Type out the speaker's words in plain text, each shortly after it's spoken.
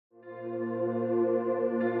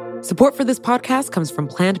Support for this podcast comes from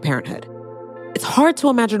Planned Parenthood. It's hard to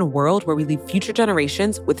imagine a world where we leave future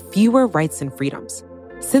generations with fewer rights and freedoms.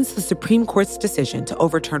 Since the Supreme Court's decision to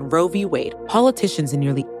overturn Roe v. Wade, politicians in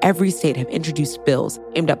nearly every state have introduced bills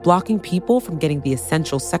aimed at blocking people from getting the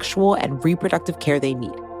essential sexual and reproductive care they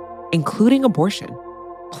need, including abortion.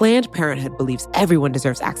 Planned Parenthood believes everyone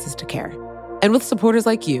deserves access to care. And with supporters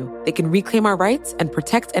like you, they can reclaim our rights and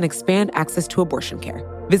protect and expand access to abortion care.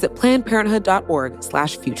 Visit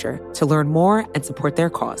PlannedParenthood.org/future to learn more and support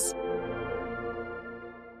their cause.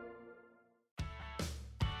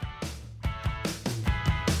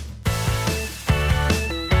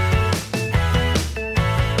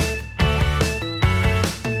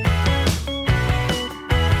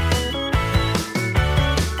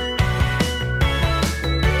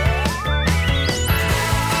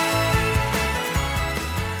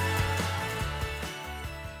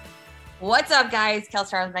 What's up, guys?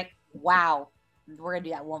 Kelsey Charles. Like, wow. We're going to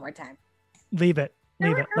do that one more time. Leave it.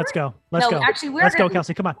 Let's go. Let's go. Actually, let's go,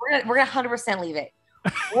 Kelsey. Come on. We're going to 100% leave it.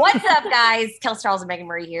 What's up, guys? Kelsey Charles and Meg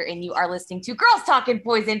Murray here, and you are listening to Girls Talkin'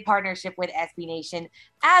 Boys in partnership with SB Nation.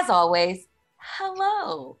 As always,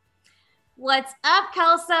 hello. What's up,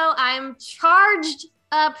 Kelso? I'm charged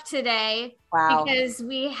up today because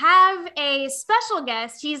we have a special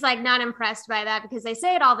guest. He's like not impressed by that because they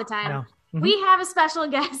say it all the time. Mm-hmm. We have a special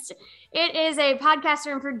guest. It is a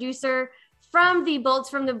podcaster and producer from the Bolts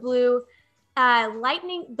from the Blue,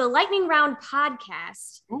 Lightning Round podcast,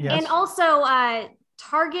 yes. And also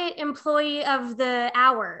Target Employee of the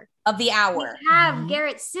Hour. We have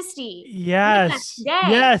Garrett Sisti.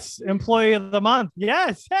 Yes. Employee of the Month.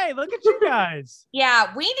 Yes. Hey, look at you guys.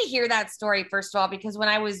 Yeah, we need to hear that story first of all, because when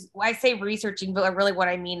I say researching, but really what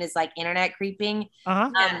I mean is like internet creeping.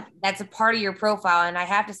 That's a part of your profile, and I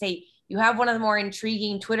have to say, you have one of the more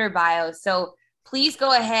intriguing Twitter bios. So please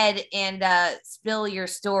go ahead and spill your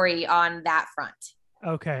story on that front.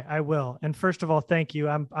 Okay, I will. And first of all, thank you.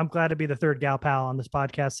 I'm glad to be the third gal pal on this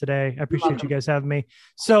podcast today. I appreciate you guys having me.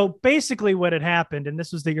 So basically what had happened, and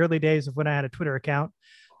this was the early days of when I had a Twitter account,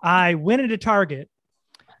 I went into Target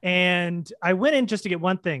and I went in just to get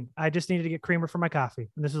one thing. I just needed to get creamer for my coffee.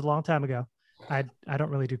 And this was a long time ago. I don't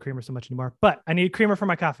really do creamer so much anymore, but I needed creamer for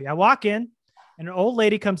my coffee. I walk in, and an old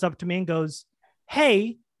lady comes up to me and goes,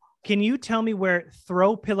 "Hey, can you tell me where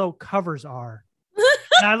throw pillow covers are?"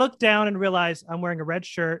 And I look down and realize I'm wearing a red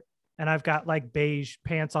shirt and I've got like beige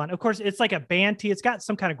pants on. Of course, it's like a band tee. It's got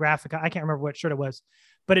some kind of graphic. I can't remember what shirt it was,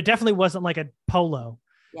 but it definitely wasn't like a polo.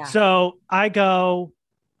 Yeah. So I go,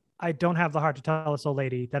 I don't have the heart to tell this old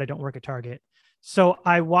lady that I don't work at Target. So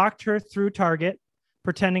I walked her through Target,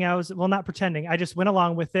 pretending not pretending. I just went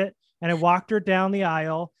along with it, and I walked her down the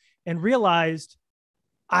aisle and realized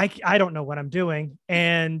I don't know what I'm doing.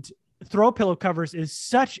 And throw pillow covers is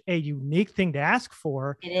such a unique thing to ask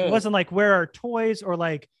for. It wasn't like, where are toys or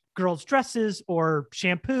like girls' dresses or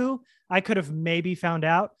shampoo? I could have maybe found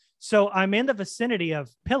out. So I'm in the vicinity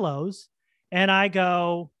of pillows and I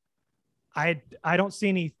go, I don't see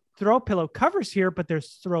any throw pillow covers here, but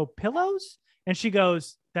there's throw pillows. And she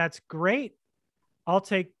goes, "That's great. I'll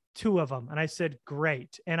take 2 of them." And I said,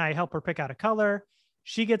 "Great." And I help her pick out a color.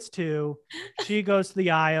 She gets 2. She goes to the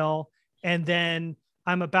aisle. And then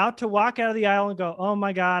I'm about to walk out of the aisle and go, "Oh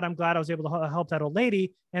my God, I'm glad I was able to help that old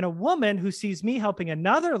lady." And a woman who sees me helping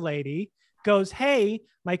another lady goes, "Hey,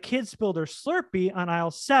 my kid spilled her Slurpee on aisle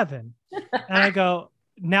 7. And I go,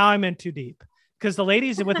 now I'm in too deep because the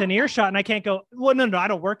lady's within earshot and I can't go, "Well, no, I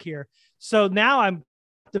don't work here." So now I'm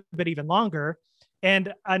a bit even longer.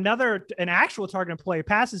 And an actual Target employee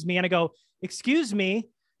passes me and I go, "Excuse me,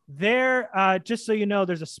 just so you know,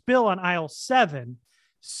 there's a spill on aisle 7.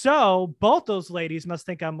 So both those ladies must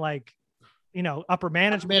think I'm like, upper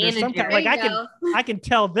management or some kind. Like I can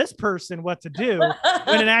tell this person what to do.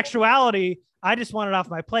 When in actuality, I just want it off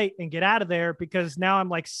my plate and get out of there because now I'm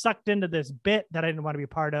like sucked into this bit that I didn't want to be a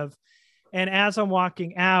part of. And as I'm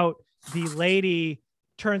walking out, the lady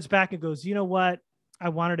turns back and goes, "You know what? I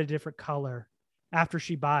wanted a different color." After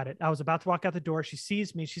she bought it, I was about to walk out the door. She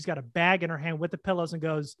sees me. She's got a bag in her hand with the pillows and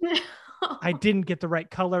goes, "I didn't get the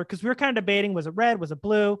right color." Because we were kind of debating, was it red? Was it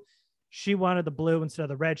blue? She wanted the blue instead of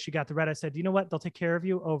the red. She got the red. I said, "You know what? They'll take care of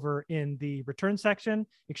you over in the return section,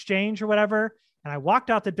 exchange or whatever." And I walked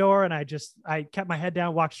out the door and I kept my head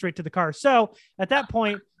down, walked straight to the car. So at that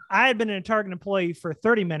point, I had been a Target employee for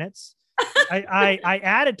 30 minutes. I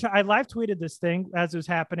live tweeted this thing as it was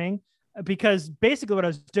happening. Because basically what I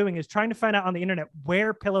was doing is trying to find out on the internet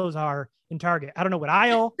where pillows are in Target. I don't know what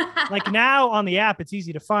aisle. Like now on the app, it's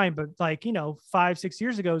easy to find, but 5-6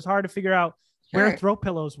 years ago, it was hard to figure out where throw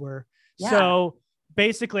pillows were. Yeah. So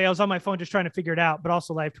basically I was on my phone just trying to figure it out, but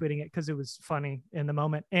also live tweeting it because it was funny in the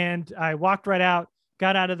moment. And I walked right out,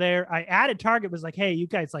 got out of there. I added Target, was like, hey, you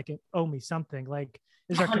guys like owe me something. Like,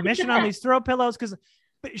 is there commission on these throw pillows? Because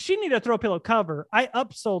she needed a throw pillow cover. I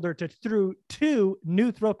upsold her to through 2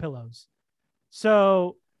 new throw pillows.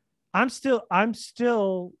 So I'm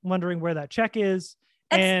still wondering where that check is.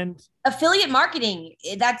 And affiliate marketing,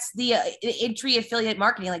 that's the entry affiliate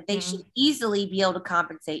marketing. Like they should easily be able to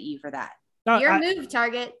compensate you for that. Your move,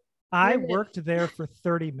 Target. I worked there for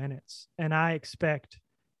 30 minutes and I expect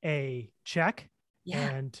a check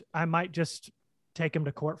and I might just take him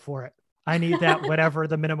to court for it. I need that, whatever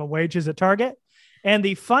the minimum wage is at Target. And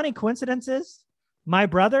the funny coincidence is my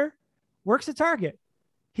brother works at Target.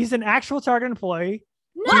 He's an actual Target employee.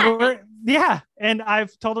 Yeah. And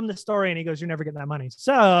I've told him the story and he goes, you're never getting that money.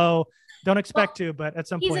 So don't expect to, but at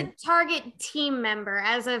some point. He's a Target team member.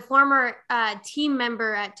 As a former team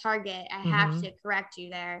member at Target, I have to correct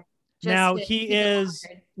you there. Now he is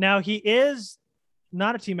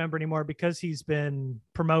not a team member anymore because he's been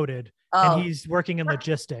promoted and he's working in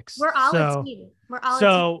logistics. We're all a team.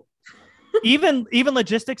 even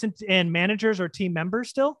logistics and managers are team members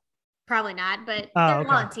still? Probably not, but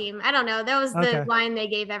they're all a team. I don't know. That was the line they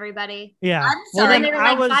gave everybody. Yeah. Well, then they were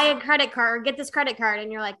like, buy a credit card or get this credit card.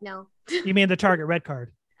 And you're like, no. You mean the Target red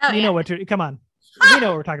card? Oh, you know what come on. You know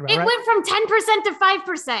what we're talking about, It right? went from 10% to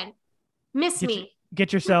 5%. Miss me.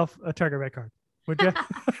 Get yourself a Target red card, would you?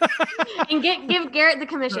 And give Garrett the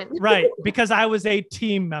commission. Right. Because I was a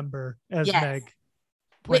team member, as Meg.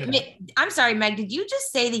 I'm sorry, Meg, did you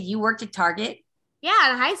just say that you worked at Target?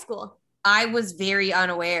 Yeah, in high school. I was very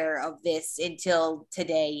unaware of this until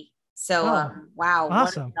today. So, wow,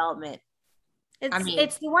 awesome. What a development.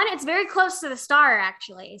 It's the one, it's very close to the star,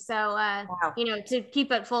 actually. So, to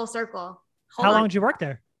keep it full circle. How long did you work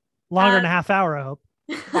there? Longer than a half hour, I hope.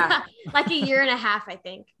 Yeah. Like a year and a half, I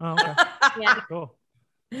think. Oh, okay. Yeah. Cool.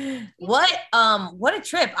 What a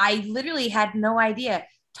trip. I literally had no idea.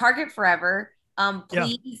 Target forever.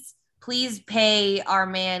 Please pay our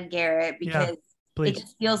man Garrett because it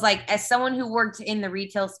just feels like, as someone who worked in the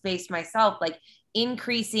retail space myself, like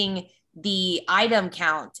increasing the item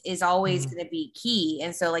count is always going to be key.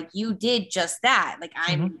 And so like you did just that. Like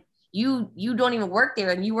you don't even work there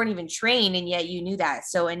and you weren't even trained and yet you knew that.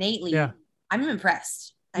 So innately, I'm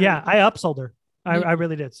impressed. I upsold her. I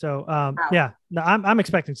really did. So, no, I'm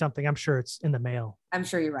expecting something. I'm sure it's in the mail. I'm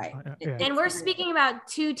sure you're right. And we're speaking about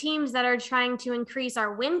 2 teams that are trying to increase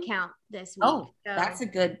our win count this week. Oh, that's a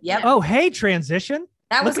good, Oh, hey, transition.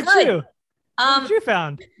 That was Look good. At you. What you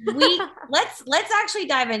found? Let's actually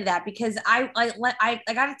dive into that because I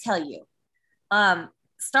got to tell you,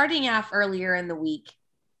 starting off earlier in the week,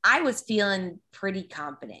 I was feeling pretty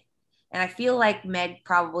confident. And I feel like Meg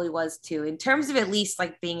probably was too, in terms of at least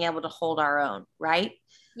like being able to hold our own, right?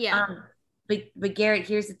 Yeah. But Garrett,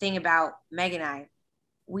 here's the thing about Meg and I.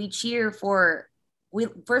 We cheer for,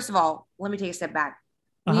 first of all, let me take a step back.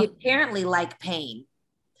 We apparently like pain.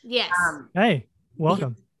 Yes. Hey,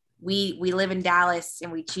 welcome. We live in Dallas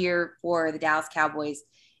and we cheer for the Dallas Cowboys.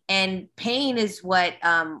 And pain is what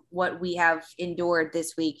we have endured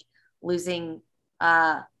this week, losing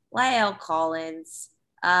Lyle Collins.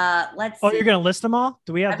 Let's see. You're gonna list them all?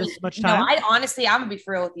 Do we have this much time? No, I'm gonna be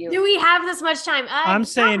for real with you. Do we have this much time? I'm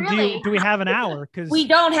saying, really. do we have an hour? Because we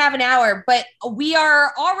don't have an hour, but we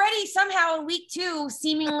are already somehow in week 2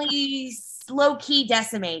 seemingly low-key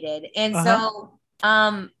decimated. And so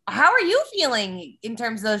how are you feeling in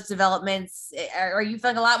terms of those developments? Are you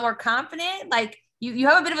feeling a lot more confident? Like you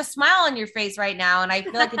have a bit of a smile on your face right now, and I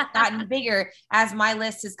feel like it's gotten bigger as my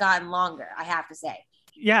list has gotten longer, I have to say.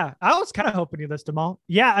 Yeah, I was kind of hoping you list them all.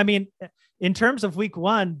 Yeah, I mean, in terms of week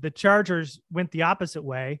 1, the Chargers went the opposite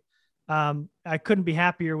way. I couldn't be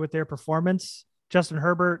happier with their performance. Justin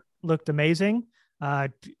Herbert looked amazing.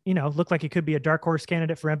 Looked like he could be a dark horse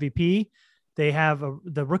candidate for MVP. They have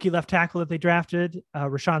the rookie left tackle that they drafted,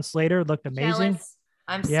 Rashawn Slater, looked amazing.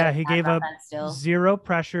 Jealous. He gave up 0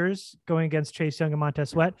 pressures going against Chase Young and Montez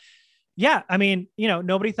Sweat. Yeah, I mean,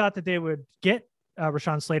 nobody thought that they would get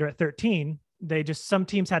Rashawn Slater at 13. Some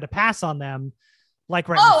teams had to pass on them, like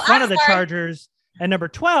in front of the Chargers. And number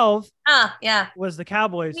 12 was the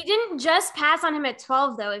Cowboys. We didn't just pass on him at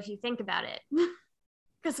 12, though, if you think about it,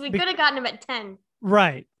 because we could have gotten him at 10.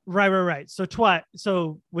 Right. So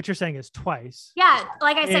what you're saying is twice. Yeah.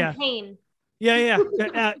 Like I said, pain. Yeah.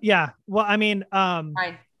 Well, I mean,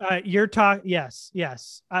 you're talking. Yes.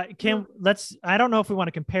 I don't know if we want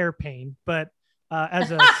to compare pain, but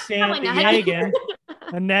as a San Diegan,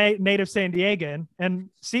 a native San Diegan, and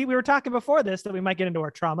see, we were talking before this that we might get into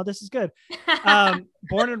our trauma. This is good.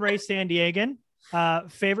 Born and raised San Diegan,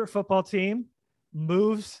 favorite football team,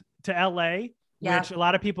 moves to LA, which a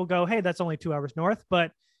lot of people go, hey, that's only 2 hours north.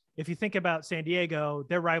 But if you think about San Diego,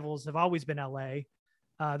 their rivals have always been LA,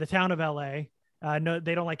 the town of LA. No,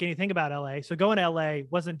 they don't like anything about LA. So going to LA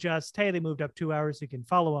wasn't just, hey, they moved up 2 hours, you can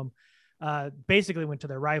follow them. Basically went to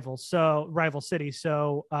their rivals. So rival city.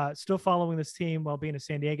 So still following this team while being a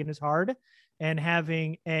San Diegan is hard, and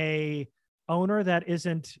having a owner that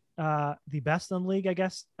isn't the best in the league, I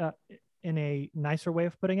guess, in a nicer way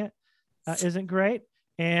of putting it, isn't great.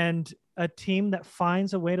 And a team that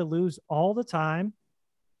finds a way to lose all the time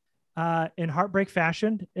in heartbreak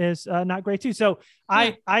fashion is not great too. So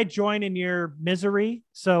I join in your misery.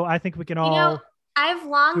 So I think we can all, I've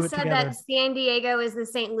long said that San Diego is the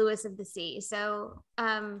St. Louis of the sea. So,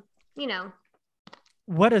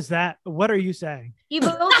 what is that? What are you saying? You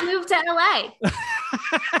both moved to LA.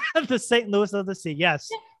 The St. Louis of the sea. Yes.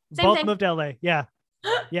 Same Both thing. moved to LA. Yeah.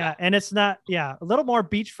 Yeah. And it's not, a little more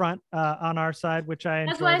beachfront on our side, which I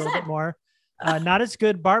enjoy a little bit more. Not as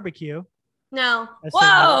good barbecue. No.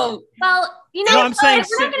 Whoa. Well, No, I'm saying,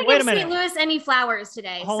 we're not going to wait give a minute. St. Louis any flowers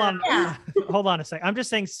today. Hold on. Hold on a second. I'm just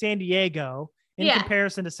saying San Diego in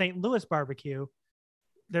comparison to St. Louis barbecue,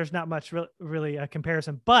 there's not much really a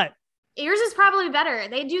comparison, but yours is probably better.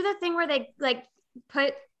 They do the thing where they like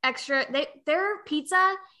put extra, their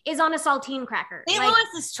pizza is on a saltine cracker. St.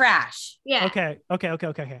 Louis is trash. Yeah. Okay.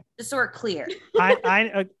 Just so we're clear.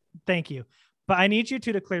 I thank you. But I need you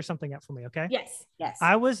two to clear something up for me, okay? Yes.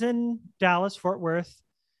 I was in Dallas, Fort Worth,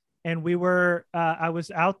 and we were, I was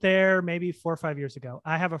out there maybe 4 or 5 years ago.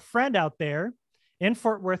 I have a friend out there in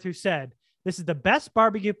Fort Worth who said, this is the best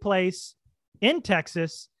barbecue place in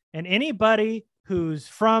Texas, and anybody who's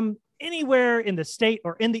from anywhere in the state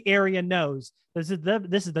or in the area knows this is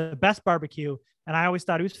the best barbecue. And I always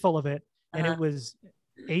thought he was full of it. And it was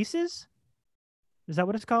Aces. Is that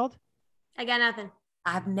what it's called? I got nothing.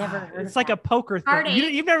 I've never heard it's like a poker thing. Hard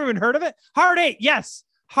Eight. You've never even heard of it? Hard Eight. Yes.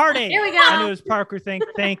 Hard Eight. Here we go. I knew it was poker thing.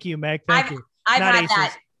 Thank you, Meg. Thank you. I've Not had Aces.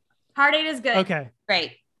 that. Hard Eight is good. Okay.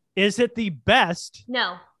 Great. Is it the best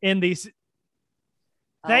No. in these?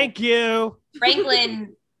 Thank you.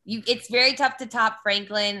 Franklin. It's very tough to top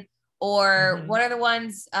Franklin. Or what are the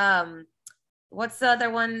ones? What's the other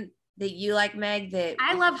one that you like, Meg? That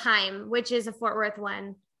I love Heim, which is a Fort Worth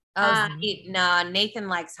one. No, Nathan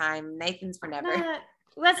likes Heim. Nathan's for never.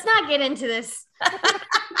 Let's not get into this.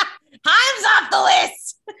 Heim's off the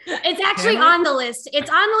list. It's actually on the list. It's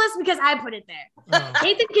on the list because I put it there. Oh.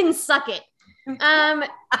 Nathan can suck it.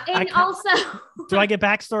 And also, do I get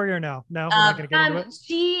backstory or no? No, we're not going to get into it.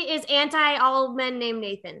 She is anti all men named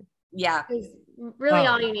Nathan. Yeah. Is really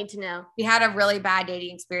all you need to know. We had a really bad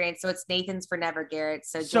dating experience, so it's Nathan's for never, Garrett.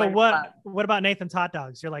 So what about Nathan's hot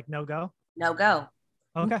dogs? You're like, no go? No go.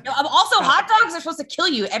 Okay. No, also, hot dogs are supposed to kill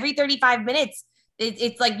you every 35 minutes.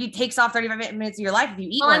 It's like you takes off 35 minutes of your life if you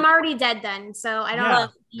eat one. I'm already dead then, so I don't know.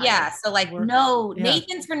 Yeah, so like,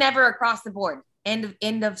 Nathan's for never across the board. End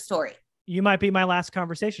of story. You might be my last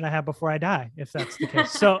conversation I have before I die, if that's the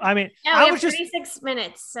case. So, I mean, I was just 36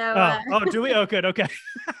 minutes. So, do we? Oh, good. Okay.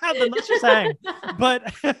 Then let's just hang.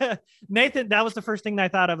 But Nathan, that was the first thing that I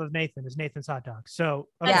thought of Nathan is Nathan's hot dog. So,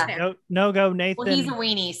 okay, no go, Nathan. Well, he's a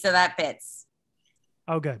weenie, so that fits.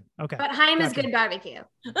 Oh, good. Okay. But Heim is good barbecue.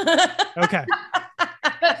 Okay.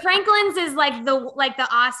 But Franklin's is like the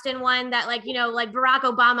Austin one that like Barack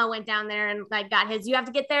Obama went down there and like got his. You have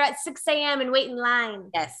to get there at 6 a.m. and wait in line.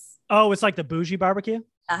 Yes. Oh, it's like the bougie barbecue?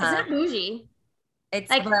 It's not bougie. It's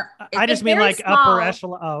like I just mean like small. Upper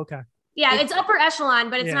echelon. Oh, okay. Yeah, it's upper echelon,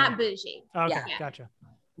 but it's not bougie. Okay, gotcha.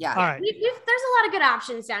 Yeah. All right. There's a lot of good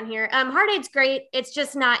options down here. Hard Eight's great. It's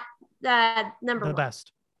just not number one. The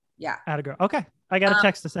best. Yeah. Atta girl. Okay. I got a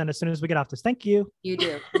text to send as soon as we get off this. Thank you. You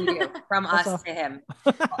do. From us to him.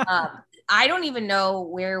 I don't even know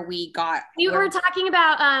where we got. You were talking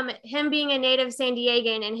about him being a native San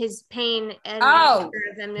Diegan and his pain and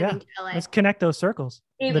them moving to LA. Let's connect those circles.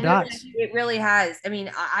 The dots. It really has. I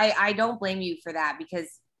mean, I don't blame you for that because,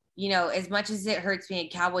 as much as it hurts being a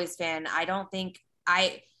Cowboys fan, I don't think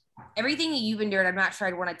everything that you've endured, I'm not sure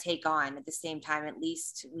I'd want to take on at the same time. At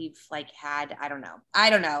least we've had, I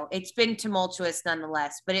don't know. It's been tumultuous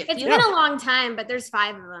nonetheless, but it's been a long time, but there's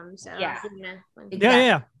 5 of them. So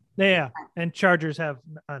yeah. Yeah. And Chargers have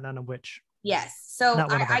none of which. Yes. So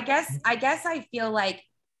I guess I feel like,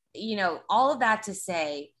 all of that to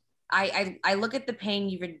say, I look at the pain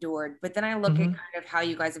you've endured, but then I look at kind of how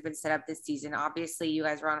you guys have been set up this season. Obviously, you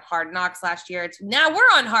guys were on Hard Knocks last year. Now we're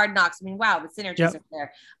on Hard Knocks. I mean, wow, the synergies are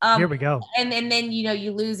there. Here we go. And then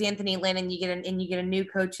you lose Anthony Lynn, and you get a new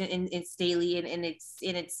coach in Staley, and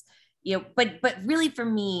it's but really for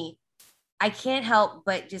me, I can't help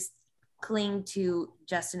but just cling to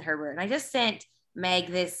Justin Herbert. And I just sent Meg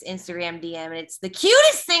this Instagram DM, and it's the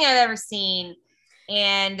cutest thing I've ever seen.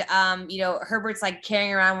 And, Herbert's like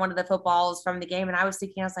carrying around one of the footballs from the game. And I was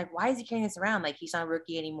like, why is he carrying this around? Like, he's not a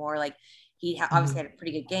rookie anymore. Like, he obviously had a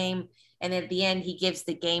pretty good game. And at the end, he gives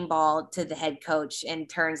the game ball to the head coach and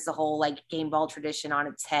turns the whole like game ball tradition on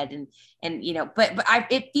its head.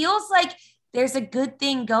 It feels like there's a good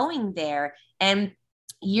thing going there. And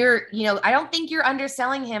I don't think you're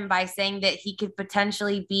underselling him by saying that he could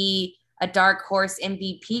potentially be a dark horse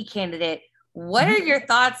MVP candidate. What are your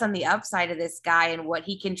thoughts on the upside of this guy and what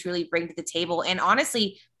he can truly bring to the table and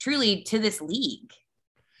honestly, truly to this league?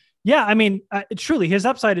 Yeah, I mean, truly, his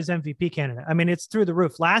upside is MVP candidate. I mean, it's through the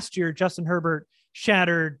roof. Last year, Justin Herbert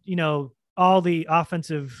shattered, all the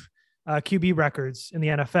offensive QB records in the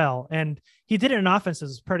NFL. And he did it in an offense that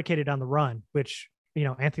was predicated on the run, which,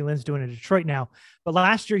 Anthony Lynn's doing in Detroit now. But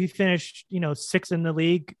last year he finished, 6th in the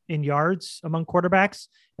league in yards among quarterbacks.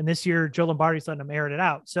 And this year, Joe Lombardi's letting him air it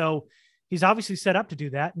out. So he's obviously set up to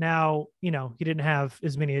do that. Now, he didn't have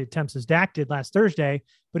as many attempts as Dak did last Thursday,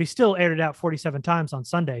 but he still aired it out 47 times on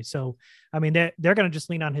Sunday. So, I mean, they're going to just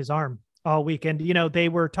lean on his arm all week. And, they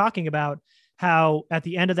were talking about how at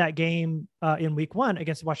the end of that game in week 1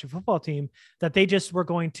 against the Washington football team, that they just were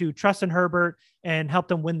going to trust in Herbert and help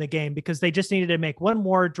them win the game because they just needed to make one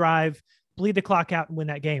more drive, bleed the clock out and win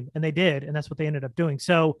that game. And they did. And that's what they ended up doing.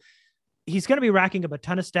 So he's going to be racking up a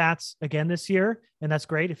ton of stats again this year. And that's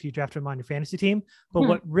great if you draft him on your fantasy team. But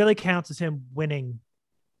what really counts is him winning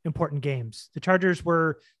important games. The Chargers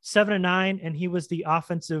were 7-9 and he was the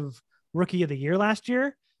offensive rookie of the year last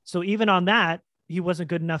year. So even on that, he wasn't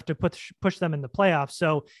good enough to push them in the playoffs.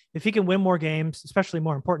 So if he can win more games, especially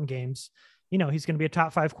more important games, he's going to be a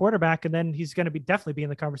top 5 quarterback. And then he's going to definitely be in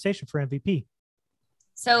the conversation for MVP.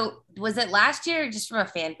 So was it last year, just from a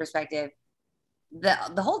fan perspective,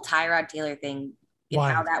 the whole Tyrod Taylor thing and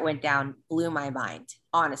how that went down blew my mind,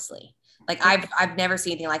 honestly. Like I've never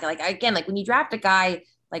seen anything like it. Like again, like when you draft a guy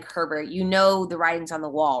like Herbert, the writing's on the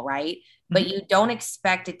wall, right? Mm-hmm. But you don't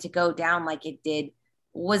expect it to go down like it did.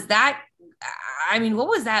 What was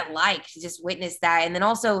that like to just witness that? And then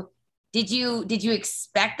also, did you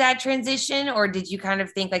expect that transition, or did you kind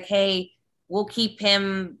of think like, hey, we'll keep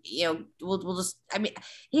him, we'll just,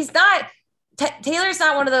 he's not, Taylor's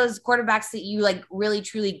not one of those quarterbacks that you like really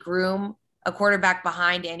truly groom a quarterback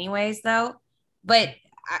behind anyways though. But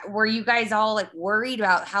were you guys all like worried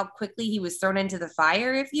about how quickly he was thrown into the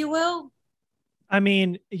fire, if you will?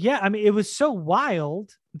 It was so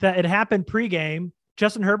wild that it happened pregame.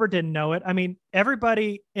 Justin Herbert didn't know it. I mean,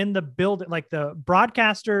 everybody in the building, like the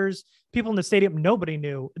broadcasters, people in the stadium, nobody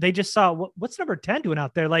knew. They just saw what's number 10 doing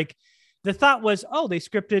out there. Like the thought was, oh, they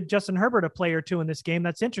scripted Justin Herbert a play or two in this game.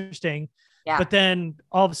 That's interesting. Yeah. But then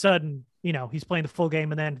all of a sudden, he's playing the full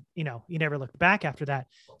game and then, he never looked back after that.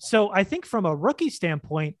 So I think from a rookie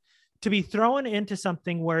standpoint, to be thrown into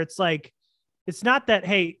something where it's like, it's not that,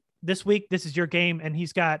 hey, this week, this is your game. And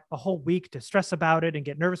he's got a whole week to stress about it and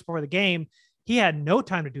get nervous before the game. He had no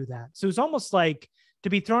time to do that. So it was almost like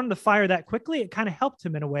to be thrown in the fire that quickly. It kind of helped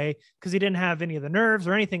him in a way because he didn't have any of the nerves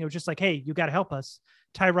or anything. It was just like, hey, you got to help us.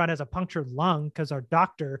 Tyrod has a punctured lung because our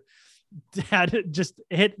doctor had just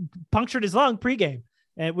punctured his lung pregame,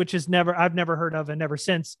 which is I've never heard of and never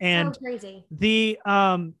since. And so crazy. The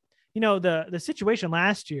situation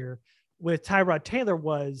last year with Tyrod Taylor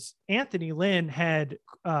was Anthony Lynn had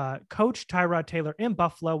coached Tyrod Taylor in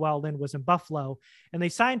Buffalo while Lynn was in Buffalo. And they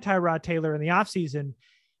signed Tyrod Taylor in the offseason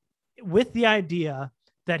with the idea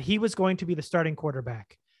that he was going to be the starting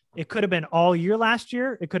quarterback. It could have been all year last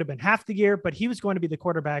year. It could have been half the year, but he was going to be the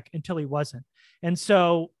quarterback until he wasn't. And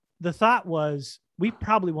so the thought was, we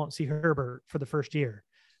probably won't see Herbert for the first year.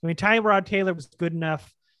 I mean, Tyrod Taylor was good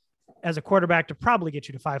enough as a quarterback to probably get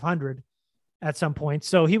you to 500 at some point.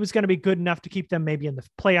 So he was going to be good enough to keep them maybe in the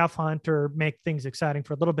playoff hunt or make things exciting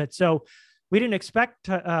for a little bit. So we didn't expect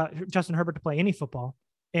Justin Herbert to play any football.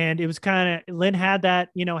 And it was kind of, Lynn had that,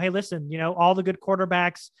 hey, listen, all the good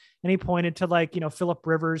quarterbacks. And he pointed to Phillip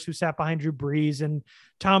Rivers, who sat behind Drew Brees, and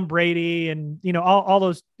Tom Brady, and, all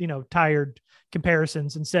those, tired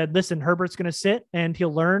comparisons, and said, listen, Herbert's going to sit and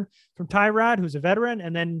he'll learn from Tyrod, who's a veteran.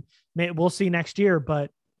 And then we'll see next year. But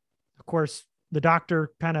of course, the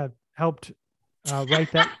doctor kind of helped right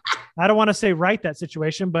that. I don't want to say right that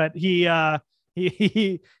situation, but he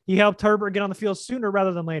helped Herbert get on the field sooner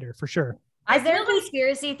rather than later, for sure. Is there a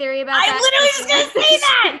conspiracy theory about that? I literally was just going to say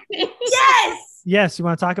that. Yes. Yes. You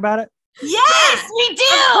want to talk about it? Yes, we do.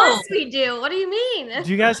 Of course we do. What do you mean?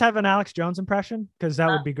 Do you guys have an Alex Jones impression? Because that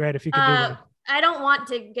would be great if you could do that. I don't want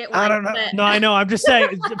to get one. I don't know. No, I know. I'm just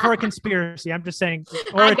saying for a conspiracy. I'm just saying.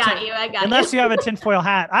 I got you. Unless you have a tinfoil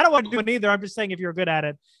hat. I don't want to do it either. I'm just saying if you're good at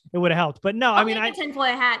it, it would have helped. But no, I'll make a tinfoil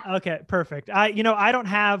hat. Okay, perfect. I don't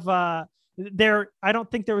have I don't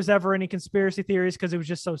think there was ever any conspiracy theories because it was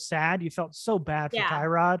just so sad. You felt so bad for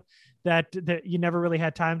Tyrod that you never really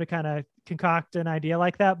had time to kind of concoct an idea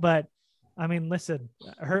like that. But I mean, listen,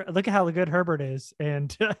 look at how good Herbert is,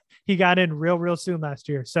 and he got in real soon last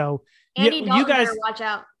year. So you guys watch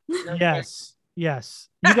out. Yes.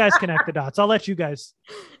 You guys connect the dots. I'll let you guys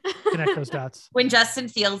connect those dots. When Justin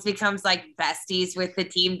Fields becomes like besties with the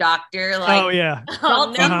team doctor, like, oh yeah,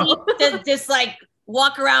 to just like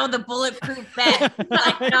walk around with a bulletproof vest.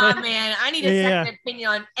 Like, nah, man, I need a second opinion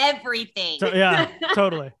on everything.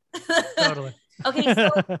 Totally. Okay, so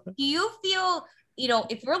do you feel?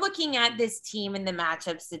 If we're looking at this team and the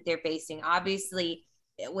matchups that they're facing, obviously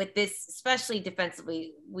with this, especially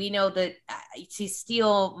defensively, we know that to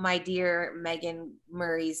steal my dear Megan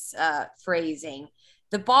Murray's phrasing,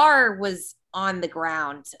 the bar was on the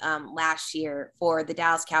ground last year for the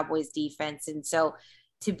Dallas Cowboys defense. And so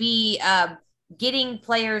to be getting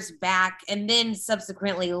players back and then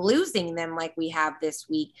subsequently losing them like we have this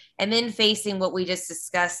week, and then facing what we just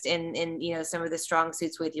discussed in some of the strong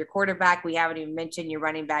suits with your quarterback. We haven't even mentioned your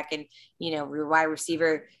running back and your wide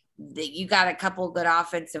receiver. You got a couple good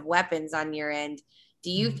offensive weapons on your end.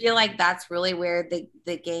 Do you feel like that's really where the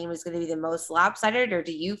game is going to be the most lopsided, or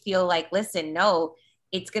do you feel like, listen, no,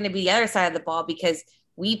 it's going to be the other side of the ball because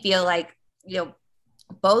we feel like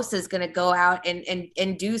Bosa is going to go out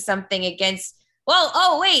and do something against. Well,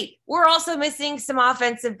 oh, wait, we're also missing some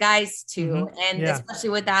offensive guys too. And especially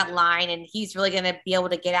with that line, and he's really going to be able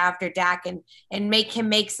to get after Dak and make him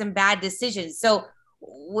make some bad decisions. So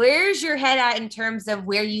where's your head at in terms of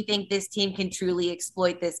where you think this team can truly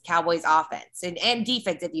exploit this Cowboys offense and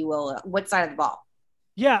defense, if you will? What side of the ball?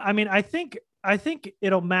 Yeah, I mean, I think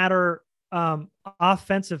it'll matter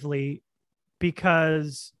offensively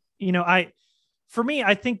because, for me,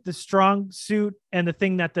 I think the strong suit and the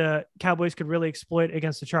thing that the Cowboys could really exploit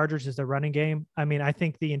against the Chargers is the running game. I mean, I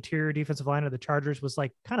think the interior defensive line of the Chargers was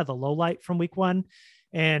like kind of the low light from week one,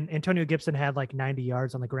 and Antonio Gibson had like 90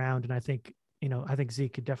 yards on the ground. And I think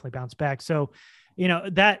Zeke could definitely bounce back. So,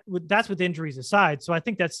 that's with injuries aside. So I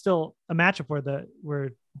think that's still a matchup where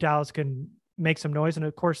Dallas can make some noise. And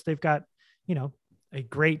of course they've got, a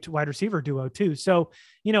great wide receiver duo too. So,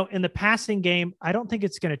 in the passing game, I don't think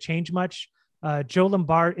it's going to change much. Joe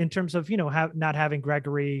Lombard, in terms of, not having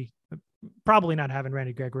Gregory, probably not having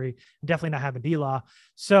Randy Gregory, definitely not having D-Law.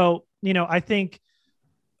 So, I think,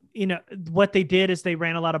 what they did is they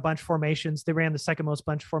ran a lot of bunch formations. They ran the second most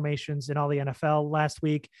bunch formations in all the NFL last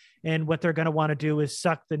week. And what they're going to want to do is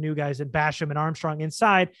suck the new guys and Basham and Armstrong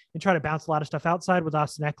inside and try to bounce a lot of stuff outside with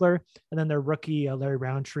Austin Eckler and then their rookie, Larry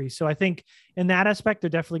Roundtree. So I think in that aspect, they're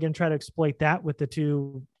definitely going to try to exploit that with the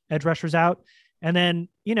two edge rushers out. And then,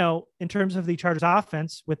 in terms of the Chargers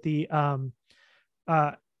offense with the,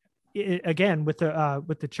 with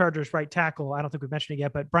the Chargers right tackle, I don't think we've mentioned it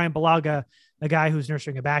yet, but Brian Bulaga, a guy who's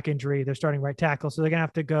nursing a back injury, they're starting right tackle. So they're going to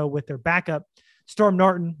have to go with their backup, Storm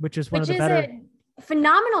Norton, which is one of the better. A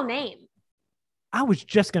phenomenal name. I was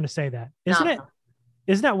just going to say that. Isn't it?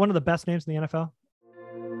 Isn't that one of the best names in the NFL?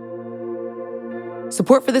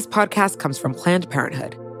 Support for this podcast comes from Planned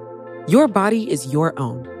Parenthood. Your body is your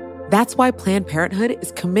own. That's why Planned Parenthood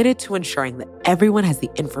is committed to ensuring that everyone has the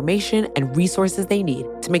information and resources they need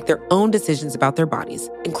to make their own decisions about their bodies,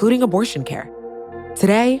 including abortion care.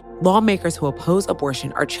 Today, lawmakers who oppose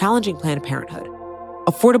abortion are challenging Planned Parenthood.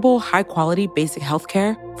 Affordable, high-quality basic health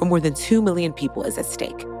care for more than 2 million people is at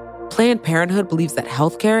stake. Planned Parenthood believes that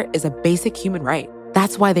health care is a basic human right.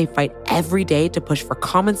 That's why they fight every day to push for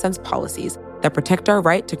common-sense policies that protect our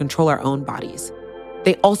right to control our own bodies.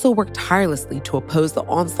 They also work tirelessly to oppose the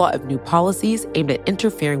onslaught of new policies aimed at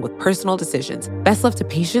interfering with personal decisions best left to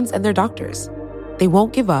patients and their doctors. They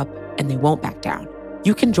won't give up, and they won't back down.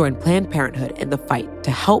 You can join Planned Parenthood in the fight to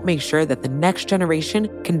help make sure that the next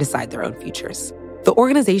generation can decide their own futures. The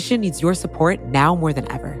organization needs your support now more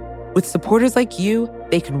than ever. With supporters like you,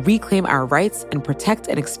 they can reclaim our rights and protect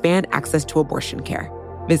and expand access to abortion care.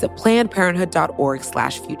 Visit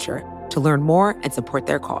PlannedParenthood.org/future to learn more and support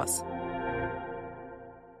their cause.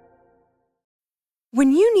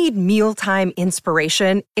 When you need mealtime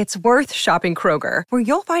inspiration, it's worth shopping Kroger, where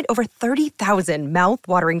you'll find over 30,000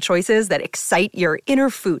 mouth-watering choices that excite your inner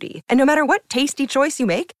foodie. And no matter what tasty choice you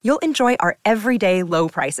make, you'll enjoy our everyday low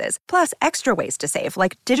prices, plus extra ways to save,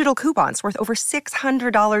 like digital coupons worth over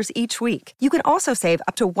 $600 each week. You can also save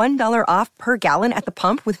up to $1 off per gallon at the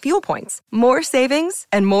pump with fuel points. More savings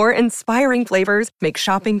and more inspiring flavors make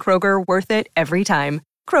shopping Kroger worth it every time.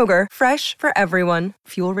 Kroger, fresh for everyone.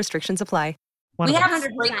 Fuel restrictions apply. We have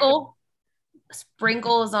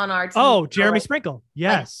Sprinkles on our team. Oh, Jeremy Sprinkle.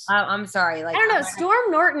 Yes. I'm sorry. I don't know. Storm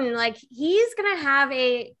Norton, he's going to have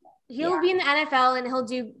he'll be in the NFL and he'll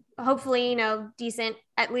do, hopefully, decent,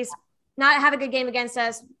 at least not have a good game against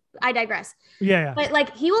us. I digress. Yeah.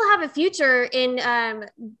 But he will have a future in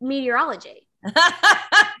meteorology.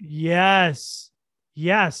 Yes.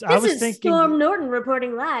 This is thinking Storm Norton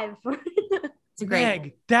reporting live.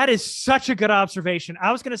 Meg, that is such a good observation.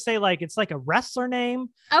 I was going to say it's like a wrestler name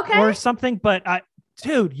or something, but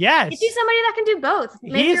dude, yes. You see somebody that can do both.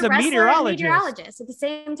 Maybe he's a meteorologist at the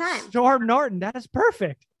same time. Storm Norton, that is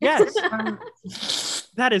perfect. Yes.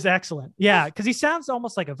 That is excellent. Yeah, because he sounds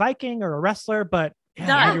almost like a Viking or a wrestler, but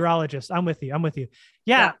meteorologist. I'm with you.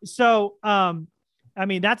 Yeah. So,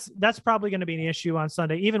 that's probably going to be an issue on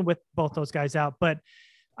Sunday, even with both those guys out. But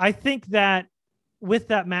I think that with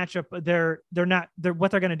that matchup,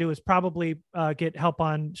 what they're going to do is probably get help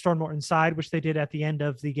on Storm Norton's side, which they did at the end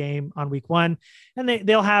of the game on week 1. And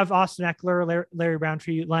they'll have Austin Eckler, Larry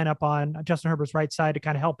Roundtree line up on Justin Herbert's right side to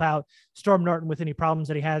kind of help out Storm Norton with any problems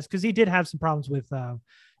that he has. Cause he did have some problems with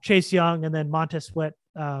Chase Young, and then Montez Sweat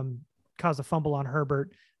caused a fumble on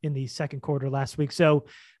Herbert in the second quarter last week. So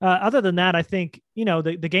other than that, I think,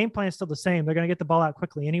 the game plan is still the same. They're going to get the ball out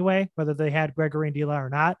quickly anyway, whether they had Gregory and D'Lo or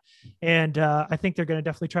not. And I think they're going to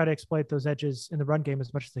definitely try to exploit ththose edges in the run game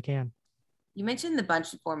as much as they can. You mentioned the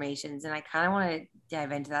bunch of formations, and I kind of want to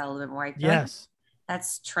dive into that a little bit more. I feel like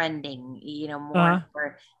that's trending,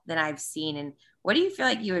 more than I've seen. And what do you feel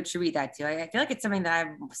like you attribute that to? I feel like it's something that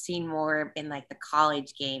I've seen more in the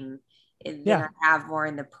college game than I have more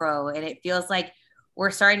in the pro. And it feels like we're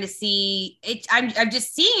starting to see it. I'm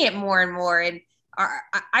just seeing it more and more. And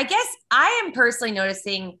I guess I am personally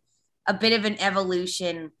noticing a bit of an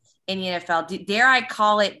evolution in the NFL. Dare I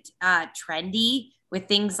call it trendy with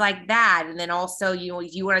things like that? And then also, you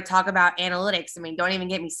want to talk about analytics. I mean, don't even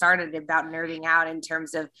get me started about nerding out in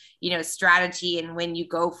terms of, strategy and when you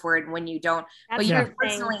go for it and when you don't. That's but you're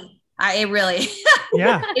personally, it really,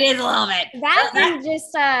 it is a little bit. That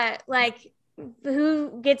just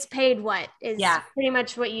who gets paid what is pretty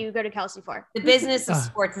much what you go to Kelsey for. The business of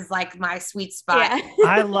sports is my sweet spot.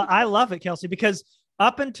 Yeah. I love it, Kelsey, because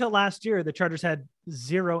up until last year, the Chargers had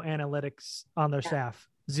 0 analytics on their staff,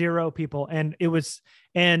 0 people. And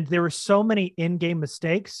there were so many in-game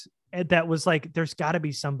mistakes that was there's gotta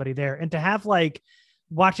be somebody there. And to have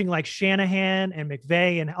watching Shanahan and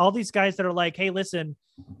McVay and all these guys that are hey, listen,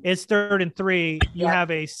 it's 3rd and 3. You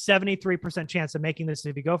have a 73% chance of making this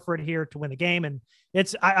if you go for it here to win the game. And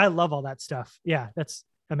I love all that stuff. Yeah, that's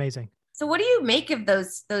amazing. So what do you make of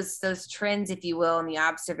those trends, if you will, and the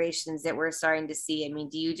observations that we're starting to see? I mean,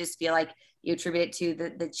 do you just feel like you attribute it to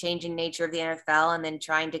the changing nature of the NFL and then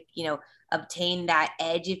trying to, obtain that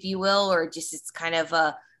edge, if you will, or just it's kind of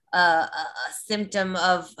a symptom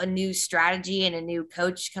of a new strategy and a new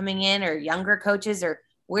coach coming in, or younger coaches, or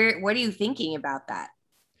what are you thinking about that?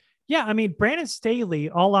 Yeah, I mean, Brandon Staley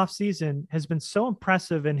all off season has been so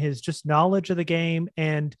impressive in his just knowledge of the game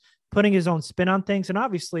and putting his own spin on things. And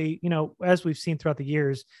obviously, as we've seen throughout the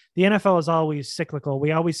years, the NFL is always cyclical.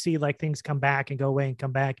 We always see things come back and go away and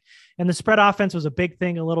come back. And the spread offense was a big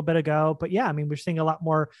thing a little bit ago, but yeah, I mean, we're seeing a lot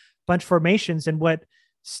more bunch formations. And what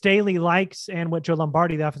Staley likes and what Joe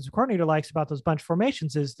Lombardi, the offensive coordinator, likes about those bunch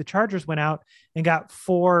formations is the Chargers went out and got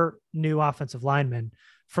 4 new offensive linemen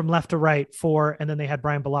from left to right, 4. And then they had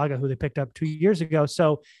Brian Balaga, who they picked up 2 years ago.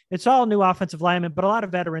 So it's all new offensive linemen, but a lot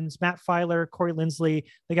of veterans, Matt Filer, Corey Lindsley.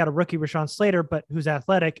 They got a rookie, Rashawn Slater, but who's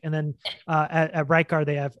athletic. And then at right guard,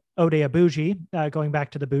 they have Ode Abuji, going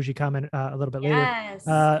back to the Bougie comment a little bit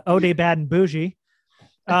later. Ode Bad and Bougie.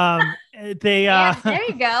 There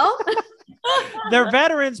you go. They're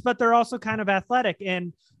veterans, but they're also kind of athletic.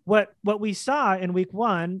 And what we saw in week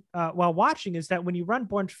 1 while watching is that when you run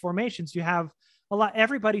bunch formations, you have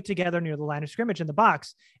everybody together near the line of scrimmage in the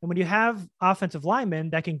box. And when you have offensive linemen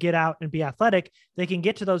that can get out and be athletic, they can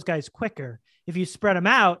get to those guys quicker. If you spread them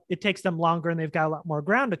out, it takes them longer and they've got a lot more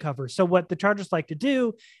ground to cover. So what the Chargers like to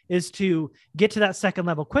do is to get to that second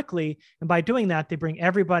level quickly. And by doing that, they bring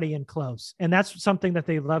everybody in close. And that's something that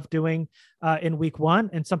they love doing in week 1,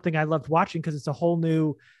 and something I loved watching because it's a whole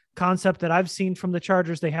new concept that I've seen from the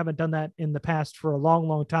Chargers. They haven't done that in the past for a long,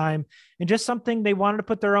 long time, and just something they wanted to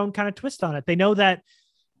put their own kind of twist on it. They know that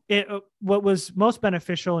what was most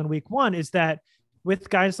beneficial in week one is that with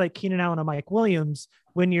guys like Keenan Allen and Mike Williams,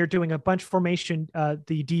 when you're doing a bunch formation,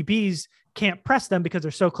 the DBs can't press them because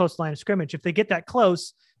they're so close to the line of scrimmage. If they get that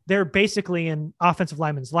close, they're basically in offensive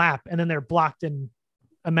lineman's lap, and then they're blocked in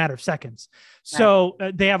a matter of seconds. So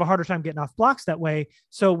they have a harder time getting off blocks that way.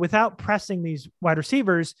 So without pressing these wide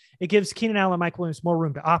receivers, it gives Keenan Allen and Mike Williams more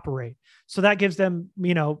room to operate. So that gives them,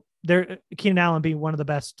 Keenan Allen being one of the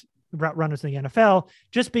best route runners in the NFL,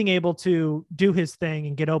 just being able to do his thing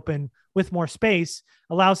and get open with more space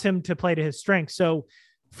allows him to play to his strengths. So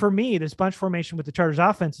for me, this bunch formation with the Chargers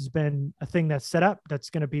offense has been a thing that's set up that's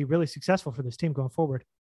going to be really successful for this team going forward.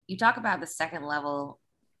 You talk about the second level,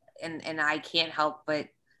 and I can't help but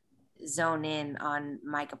zone in on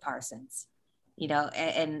Micah Parsons,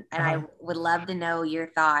 and I would love to know your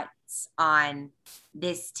thoughts on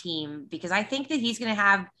this team, because I think that he's going to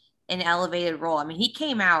have an elevated role. I mean, he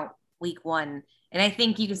came out week one, and I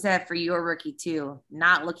think you can say that for your rookie too,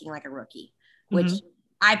 not looking like a rookie, which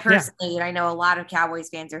I personally, and I know a lot of Cowboys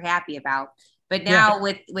fans are happy about, but now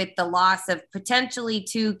with the loss of potentially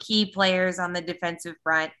two key players on the defensive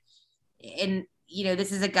front, and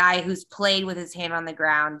this is a guy who's played with his hand on the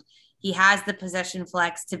ground. He has the possession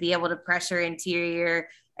flex to be able to pressure interior,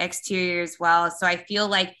 exterior as well. So I feel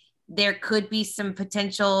like there could be some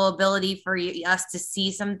potential ability for us to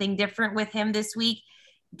see something different with him this week.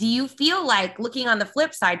 Do you feel like, looking on the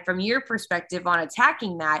flip side from your perspective on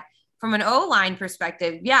attacking that, from an O-line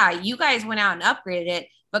perspective, you guys went out and upgraded it,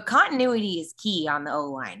 but continuity is key on the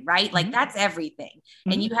O-line, right? Like that's everything.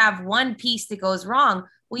 And you have one piece that goes wrong.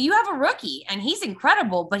 Well, you have a rookie and he's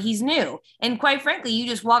incredible, but he's new. And quite frankly, you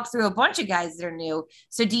just walked through a bunch of guys that are new.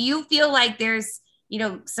 So do you feel like there's,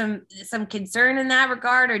 some concern in that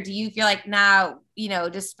regard? Or do you feel like now,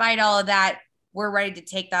 despite all of that, we're ready to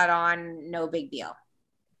take that on? No big deal.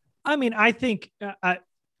 I mean, I think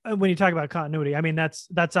when you talk about continuity, I mean,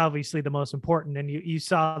 that's obviously the most important. And you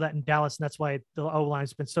saw that in Dallas, and that's why the O-line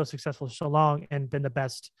has been so successful for so long and been the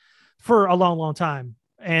best for a long, long time.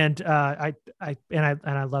 And I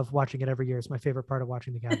love watching it every year. It's my favorite part of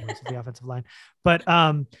watching the Cowboys is the offensive line. But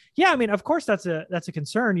I mean, of course that's a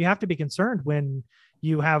concern. You have to be concerned when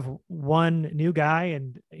you have one new guy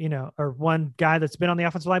and, or one guy that's been on the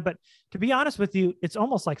offensive line. But to be honest with you, it's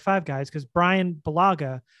almost like five guys, because Brian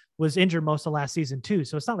Bulaga was injured most of last season too.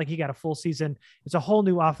 So it's not like he got a full season. It's a whole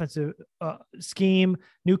new offensive scheme,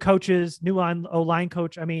 new coaches, new O-line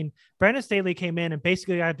coach. I mean, Brandon Staley came in and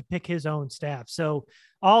basically had to pick his own staff. So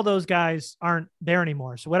all those guys aren't there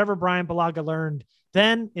anymore. So whatever Brian Bulaga learned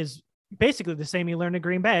then is basically the same he learned in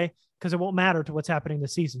Green Bay, because it won't matter to what's happening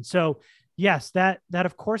this season. So yes, that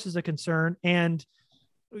of course is a concern. And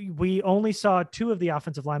we only saw two of the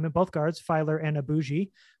offensive linemen, both guards, Filer and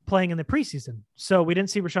Abuji, playing in the preseason. So we didn't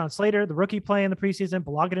see Rashawn Slater, the rookie, play in the preseason.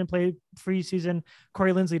 Bulaga didn't play preseason.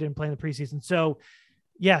 Corey Linsley didn't play in the preseason. So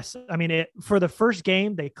yes, I mean, for the first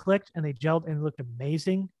game, they clicked and they gelled and looked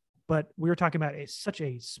amazing. But we were talking about such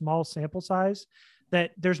a small sample size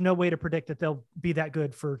that there's no way to predict that they'll be that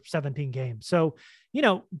good for 17 games. So,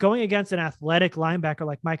 going against an athletic linebacker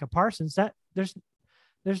like Micah Parsons, that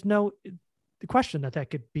there's no question that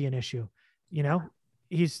could be an issue.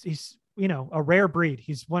 He's a rare breed.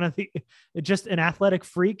 He's one of just an athletic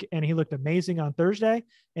freak, and he looked amazing on Thursday,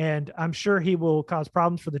 and I'm sure he will cause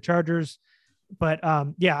problems for the Chargers. But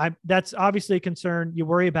that's obviously a concern. You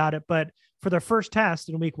worry about it, but for their first test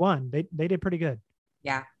in week one, they did pretty good.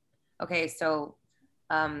 Yeah. Okay. So,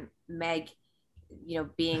 Meg,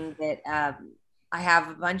 being that, I have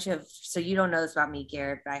a bunch of, so you don't know this about me,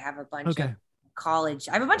 Garrett, but I have a bunch of college.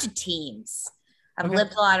 I have a bunch of teams. I've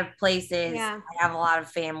lived a lot of places. Yeah. I have a lot of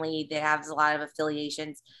family that has a lot of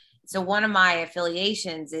affiliations. So one of my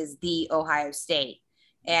affiliations is the Ohio State.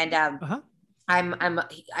 And,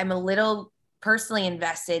 I'm a little personally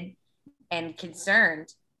invested and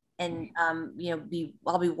concerned, and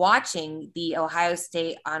I'll be watching the Ohio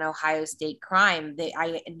State crime that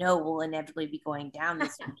I know will inevitably be going down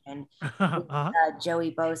this weekend. With,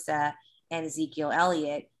 Joey Bosa and Ezekiel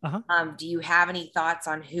Elliott. Do you have any thoughts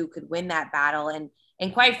on who could win that battle?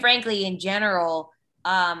 And quite frankly, in general,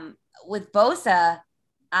 with Bosa,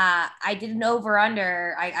 I did an over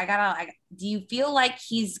under. Do you feel like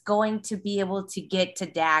he's going to be able to get to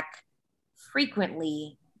Dak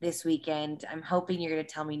frequently this weekend? I'm hoping you're going to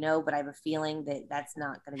tell me no, but I have a feeling that that's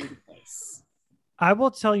not going to be the case. I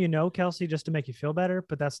will tell you no, Kelsey, just to make you feel better,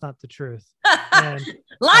 but that's not the truth.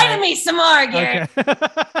 Lie to me some more, Garrett. Okay.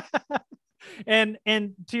 And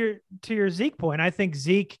to your Zeke point, I think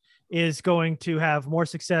Zeke is going to have more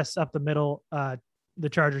success up the middle, the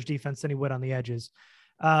Chargers defense, than he would on the edges.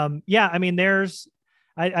 I mean,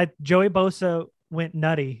 Joey Bosa went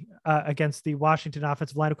nutty against the Washington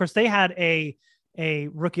offensive line. Of course, they had a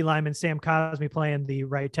rookie lineman, Sam Cosmi, playing the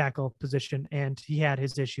right tackle position, and he had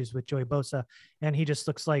his issues with Joey Bosa, and he just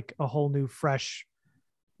looks like a whole new, fresh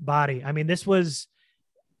body. I mean, this was,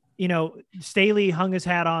 Staley hung his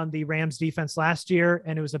hat on the Rams defense last year,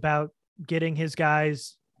 and it was about getting his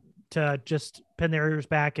guys to just pin their ears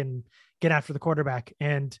back and get after the quarterback.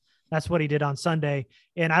 And that's what he did on Sunday.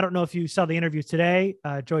 And I don't know if you saw the interview today.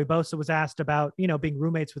 Joey Bosa was asked about, being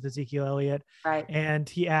roommates with Ezekiel Elliott. Right. And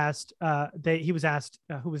he asked, he was asked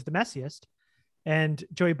who was the messiest. And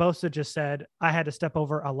Joey Bosa just said, I had to step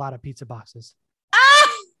over a lot of pizza boxes.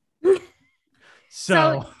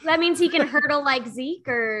 So that means he can hurdle like Zeke,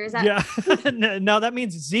 or is that? Yeah. No, that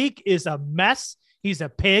means Zeke is a mess. He's a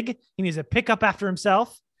pig. He needs to pick up after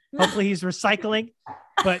himself. Hopefully he's recycling.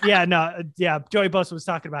 But Joey Bosa was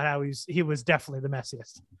talking about how he was definitely the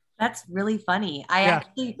messiest. That's really funny. I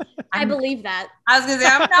believe that. I was gonna say,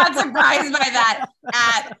 I'm not surprised by that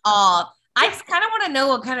at all. I just kind of want to know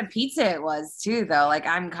what kind of pizza it was too, though. Like,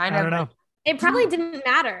 I don't know. It probably didn't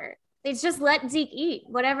matter. It's just let Zeke eat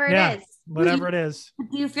whatever it is. Whatever it is.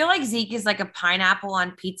 Do you feel like Zeke is like a pineapple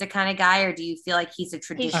on pizza kind of guy, or do you feel like he's a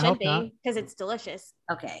tradition? He should be, because it's delicious.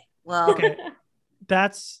 Okay. Well,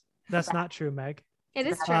 that's not true, Meg. It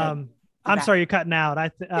is true. I'm sorry, you're cutting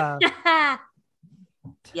out.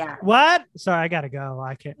 Yeah. What? Sorry, I gotta go.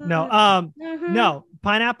 I can't. No. No.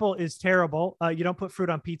 Pineapple is terrible. You don't put fruit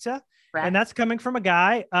on pizza, right. And that's coming from a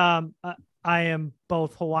guy. I am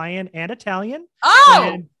both Hawaiian and Italian.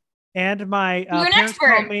 Oh. And my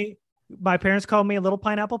parents called me a little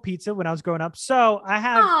pineapple pizza when I was growing up. So I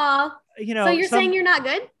have, So you're saying you're not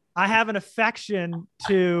good? I have an affection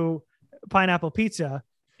to pineapple pizza,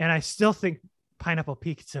 and I still think pineapple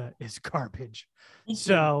pizza is garbage.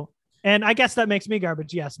 So, and I guess that makes me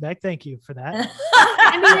garbage. Yes, Meg, thank you for that.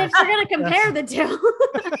 I mean, if you're going to compare the two.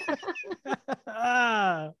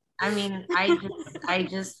 I mean, I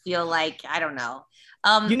just feel like, I don't know.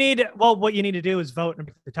 What you need to do is vote and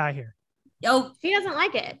pick the tie here. Oh, she doesn't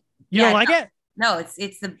like it. You don't like it? No, it's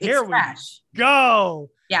here trash. We go.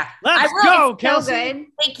 Yeah. Let's go, Kelsey. So good.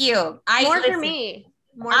 Thank you. For me.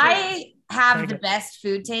 I have the best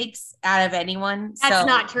food takes out of anyone. That's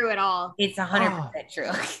not true at all. It's 100% true.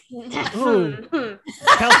 Ooh.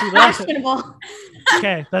 Kelsey, questionable.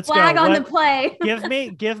 Okay, let's Flag go. on the play. Give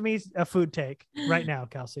me a food take right now,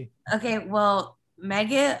 Kelsey. Okay, well,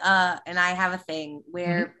 Megan and I have a thing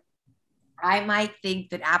where I might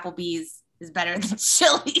think that Applebee's is better than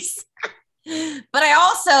Chili's. But I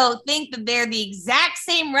also think that they're the exact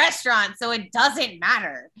same restaurant, so it doesn't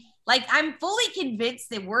matter. Like, I'm fully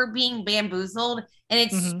convinced that we're being bamboozled, and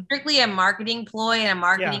it's strictly a marketing ploy and a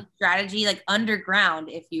marketing strategy, like underground,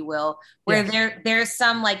 if you will, where there's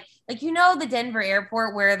some like the Denver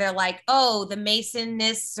airport where they're like, oh, the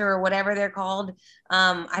Masonists or whatever they're called.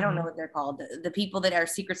 I don't know what they're called. The people that are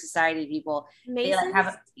secret society people.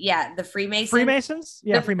 Masons? The Freemasons. Freemasons?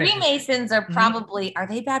 Yeah, the Freemasons are probably, are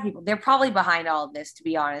they bad people? They're probably behind all of this, to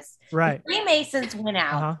be honest. Right. The Freemasons went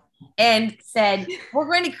out and said, we're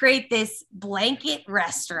going to create this blanket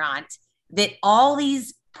restaurant that all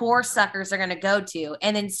these poor suckers are going to go to.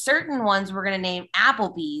 And then certain ones we're going to name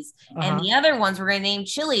Applebee's and the other ones we're going to name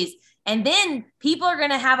Chili's. And then people are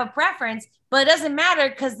going to have a preference, but it doesn't matter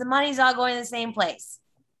because the money's all going to the same place.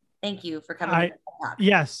 Thank you for coming.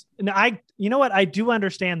 Yes. And you know what? I do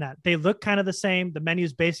understand that. They look kind of the same. The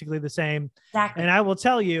menu's basically the same. Exactly. And I will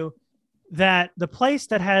tell you that the place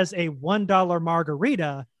that has a $1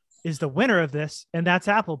 margarita is the winner of this, and that's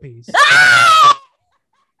Applebee's.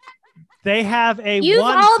 They have a You've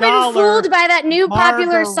all been fooled by that new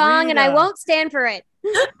popular song, and I won't stand for it.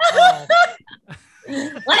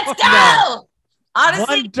 Let's go.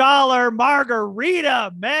 Honestly, $1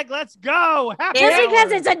 margarita, Meg. Let's go. Just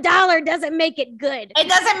because it's $1 doesn't make it good. It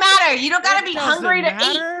doesn't matter. You don't got to be hungry to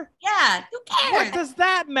eat. Yeah, who cares? What does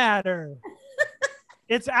that matter?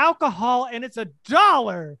 It's alcohol and it's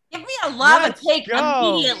 $1. Give me a lava cake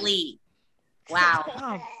immediately. Wow.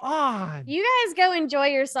 Come on. You guys go enjoy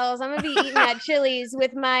yourselves. I'm going to be eating at Chili's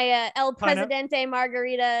with my El Presidente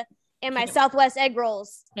margarita and my Southwest egg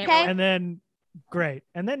rolls. Okay. And then, great.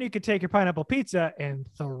 And then you could take your pineapple pizza and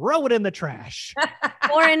throw it in the trash.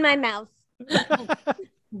 Or in my mouth.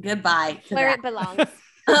 Goodbye. Where it belongs.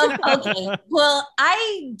 Okay. Well,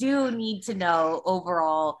 I do need to know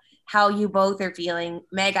overall how you both are feeling.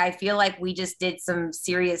 Meg, I feel like we just did some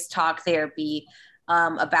serious talk therapy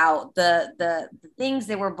about the things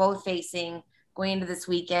that we're both facing going into this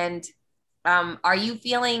weekend. Are you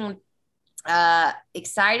feeling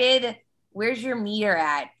excited? Where's your meter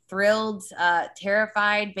at? Thrilled,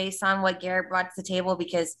 terrified based on what Garrett brought to the table?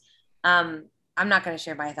 Because I'm not going to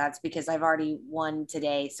share my thoughts because I've already won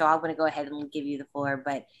today. So I'm going to go ahead and give you the floor.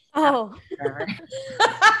 But I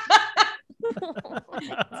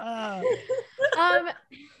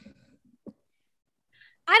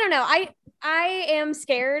don't know. I am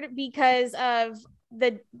scared because of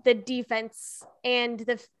the defense and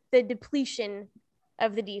the depletion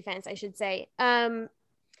of the defense, I should say. But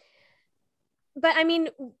I mean,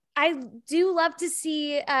 I do love to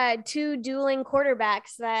see two dueling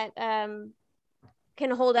quarterbacks that can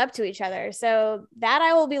hold up to each other. So that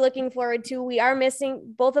I will be looking forward to.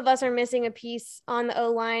 Both of us are missing a piece on the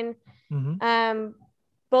O-line. Mm-hmm.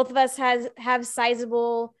 Both of us have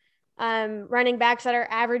sizable running backs that are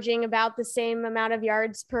averaging about the same amount of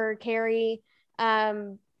yards per carry.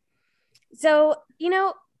 So,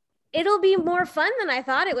 it'll be more fun than I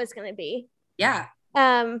thought it was going to be. Yeah.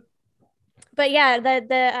 But yeah,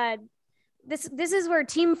 this is where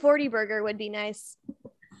Team 40 Burger would be nice.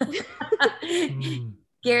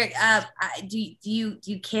 Garrett, do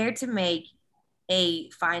you care to make a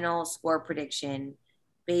final score prediction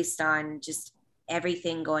based on just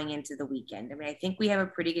everything going into the weekend? I mean, I think we have a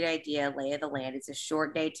pretty good idea, lay of the land. It's a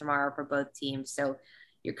short day tomorrow for both teams. So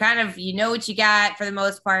you're kind of, what you got for the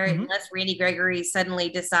most part, mm-hmm. unless Randy Gregory suddenly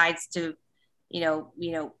decides to, I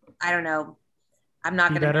don't know. I'm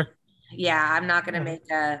not going to, I'm not going to make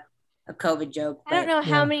a COVID joke. I don't know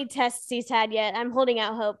how many tests he's had yet. I'm holding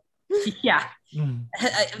out hope. Yeah.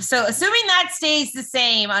 So assuming that stays the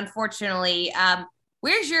same, unfortunately,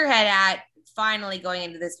 where's your head at finally going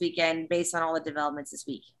into this weekend based on all the developments this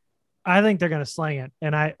week? I think they're going to sling it.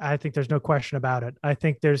 And I think there's no question about it. I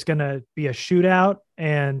think there's going to be a shootout,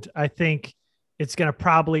 and I think it's going to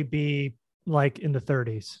probably be like in the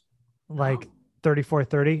 30s, like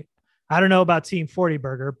 34-30. I don't know about Team 40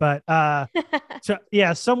 Burger, but so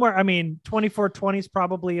yeah, somewhere, 24-20 is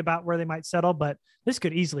probably about where they might settle, but this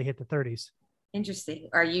could easily hit the 30s. Interesting.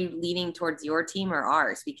 Are you leaning towards your team or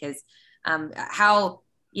ours? Because how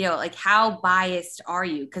biased are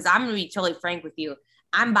you? Because I'm going to be totally frank with you.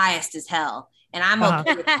 I'm biased as hell, and I'm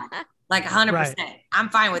okay with that. Like 100%. Right. I'm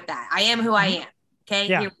fine with that. I am who I am. Okay.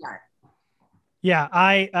 Yeah. Here we are. Yeah.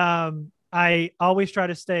 I always try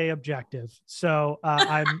to stay objective. So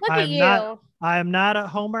I'm not a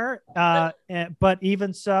homer. But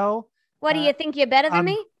even so, what do you think? You're better than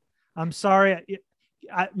me? I'm sorry.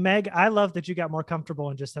 Meg, I love that you got more comfortable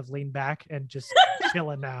and just have leaned back and just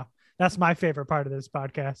chilling now. That's my favorite part of this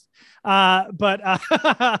podcast. But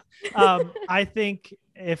I think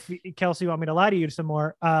if Kelsey want me to lie to you some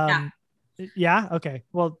more, yeah. Okay.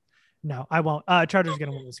 Well, no, I won't. Chargers are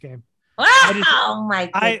going to win this game. Oh my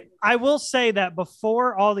God. I will say that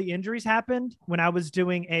before all the injuries happened, when I was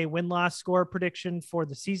doing a win-loss score prediction for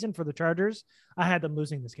the season for the Chargers, I had them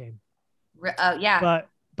losing this game. Yeah.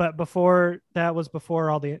 But before that was before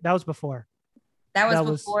that was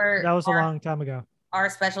a long time ago. Our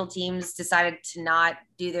special teams decided to not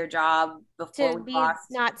do their job before we lost.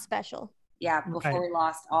 Not special. Yeah, before we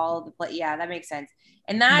lost all of the play. Yeah, that makes sense.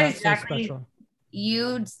 And that is exactly so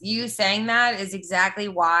you saying that is exactly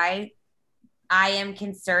why I am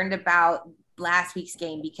concerned about last week's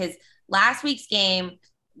game, because last week's game,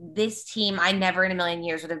 this team, I never in a million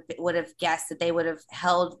years would have guessed that they would have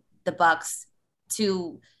held the Bucs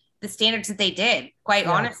to the standards that they did, quite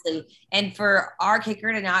honestly. And for our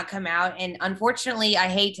kicker to not come out, and unfortunately, I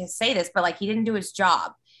hate to say this, but he didn't do his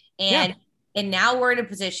job. And now we're in a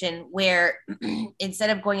position where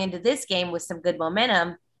instead of going into this game with some good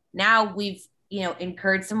momentum, now we've,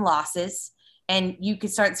 incurred some losses, and you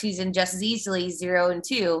could start the season just as easily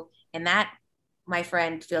 0-2. And that, my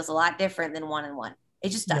friend, feels a lot different than 1-1. It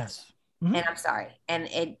just does. Yes. Mm-hmm. And I'm sorry.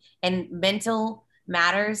 And mental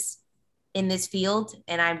matters in this field.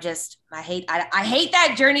 And I hate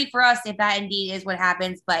that journey for us, if that indeed is what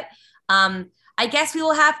happens. But I guess we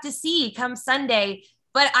will have to see come Sunday.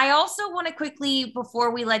 But I also want to quickly,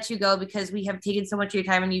 before we let you go, because we have taken so much of your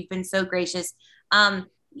time and you've been so gracious.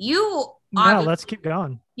 Let's keep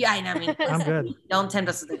going. Yeah, I know. I'm good. Don't tempt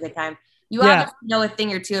us with a good time. You obviously know a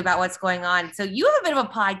thing or two about what's going on. So you have a bit of a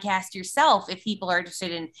podcast yourself, if people are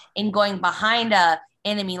interested in going behind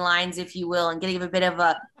enemy lines, if you will, and getting a bit of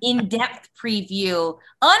a in-depth preview,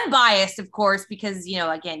 unbiased, of course, because,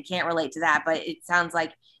 again, can't relate to that, but it sounds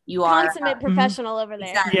like you are consummate professional over there.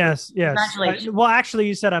 Exactly. Yes. Well, actually,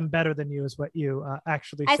 you said I'm better than you is what you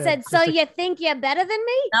actually said. I said, so you think you're better than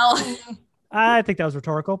me? No. I think that was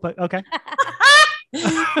rhetorical, but okay.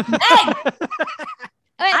 Meg,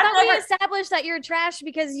 I thought we established that you're trash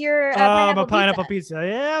because you're I'm a pineapple pizza.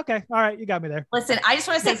 Yeah, okay. All right, you got me there. Listen, I just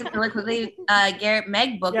want to say something really quickly. Garrett,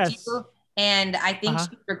 Meg booked you, and I think she's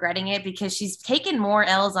regretting it because she's taken more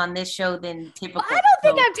L's on this show than typical. Well, I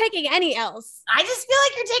don't think I'm taking any L's. I just feel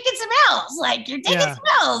like you're taking some L's. Like you're taking some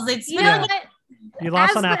L's. It's you know what? You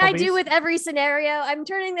lost on what I do with every scenario. I'm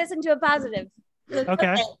turning this into a positive.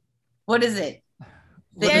 Okay. What is it?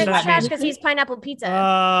 Garrett's trash because he's pineapple pizza.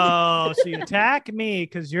 Oh, so you attack me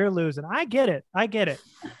because you're losing. I get it.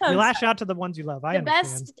 You lash out to the ones you love. I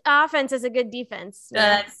understand. Best offense is a good defense.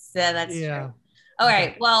 That's true. All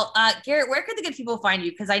right. Well, Garrett, where could the good people find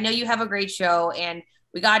you? Because I know you have a great show, and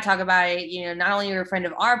we got to talk about it. You know, not only you're a friend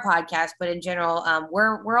of our podcast, but in general,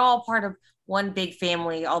 we're all part of one big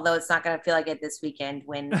family, although it's not going to feel like it this weekend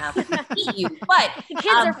when we meet you. But the kids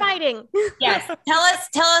are fighting. Yes.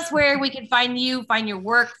 Tell us where we can find you, find your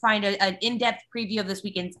work, find an in-depth preview of this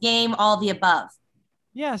weekend's game, all the above.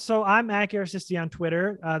 Yeah, so I'm at Garrett Sisti on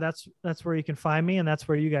Twitter. That's where you can find me, and that's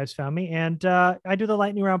where you guys found me. And I do the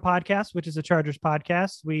Lightning Round podcast, which is a Chargers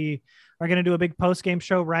podcast. We are going to do a big post-game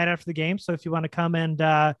show right after the game. So if you want to come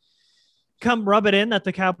and come rub it in that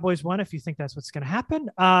the Cowboys won, if you think that's what's going to happen,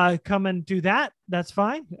 come and do that. That's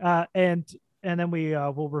fine. And then we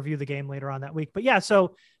will review the game later on that week. But yeah,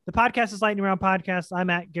 so the podcast is Lightning Round Podcast. I'm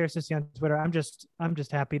at Garrett Sisti on Twitter. I'm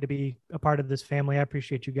just happy to be a part of this family. I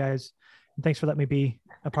appreciate you guys. And thanks for letting me be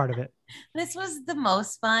a part of it. This was the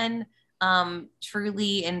most fun,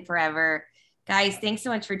 truly and forever. Guys, thanks so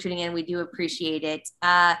much for tuning in. We do appreciate it.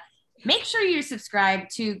 Make sure you subscribe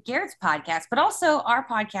to Garrett's podcast, but also our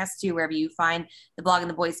podcast too, wherever you find the Blog and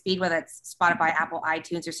the Boys feed, whether it's Spotify, Apple,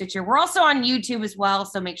 iTunes, or Stitcher. We're also on YouTube as well,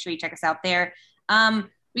 so make sure you check us out there.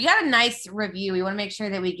 We got a nice review. We want to make sure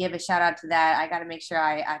that we give a shout out to that. I got to make sure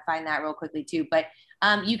I find that real quickly too. But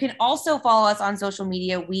you can also follow us on social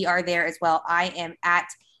media. We are there as well. I am at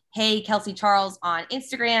Hey Kelsey Charles on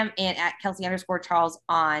Instagram and at Kelsey_Charles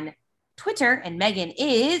on Twitter. And Megan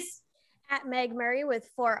is at Meg Murray with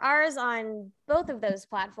 4 R's on both of those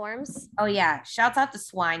platforms. Oh yeah. Shouts out to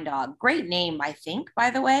Swine Dog. Great name, I think,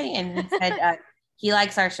 by the way. And he said he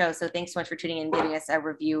likes our show. So thanks so much for tuning in and giving us a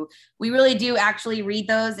review. We really do actually read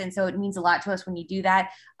those. And so it means a lot to us when you do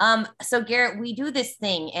that. So Garrett, we do this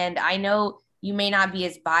thing, and I know you may not be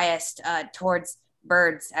as biased towards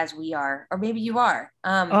birds as we are, or maybe you are.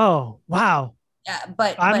 Oh, wow.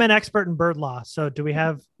 But I'm an expert in bird law. So do we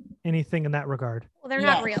have anything in that regard? Well, they're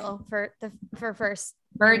not real for first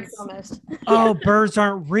birds. Almost. Oh, birds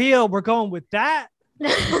aren't real. We're going with that.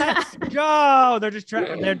 Let's go. They're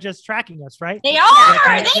just tracking us, right? They are.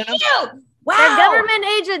 Thank you. Wow. They're government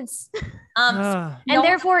agents. And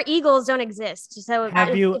therefore eagles don't exist. So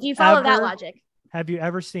if you follow that logic. Have you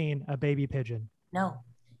ever seen a baby pigeon? No.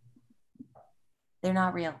 They're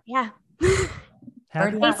not real. Yeah.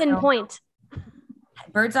 Case in point.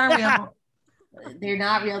 Birds aren't real. They're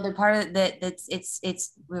not real. They're part of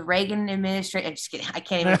it's the Reagan administration. I'm just kidding. I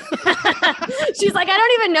can't even. She's like, I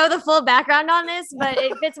don't even know the full background on this, but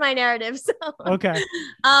it fits my narrative. So. Okay.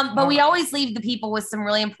 But we always leave the people with some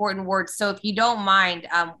really important words. So if you don't mind,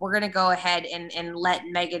 we're going to go ahead and let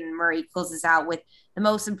Megan Murray close this out with the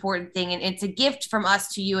most important thing. And it's a gift from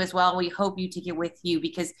us to you as well. We hope you take it with you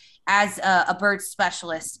because as a bird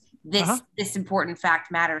specialist, this important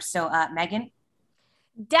fact matters. So Megan.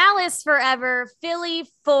 Dallas forever, Philly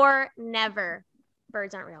for never.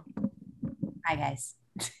 Birds aren't real. Hi, guys.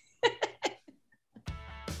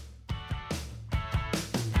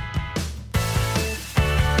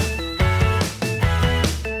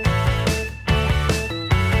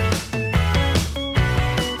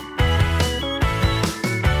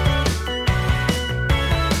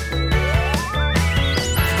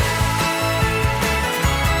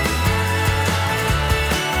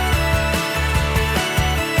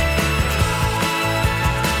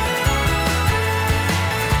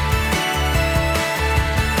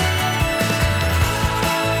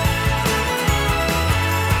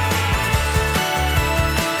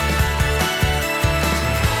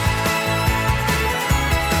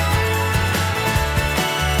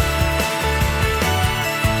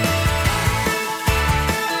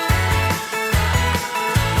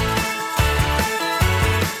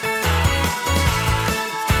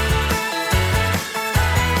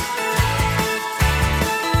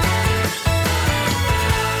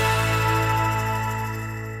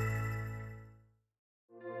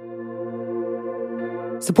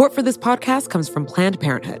 Support for this podcast comes from Planned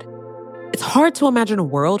Parenthood. It's hard to imagine a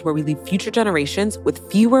world where we leave future generations with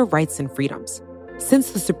fewer rights and freedoms.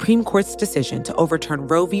 Since the Supreme Court's decision to overturn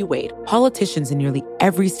Roe v. Wade, politicians in nearly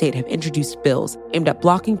every state have introduced bills aimed at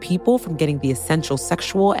blocking people from getting the essential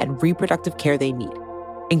sexual and reproductive care they need.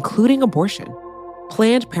 including abortion.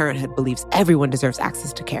 Planned Parenthood believes everyone deserves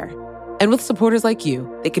access to care. And with supporters like you,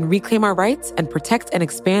 they can reclaim our rights and protect and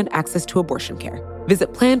expand access to abortion care.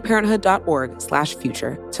 Visit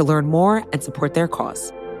PlannedParenthood.org/future to learn more and support their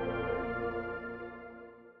cause.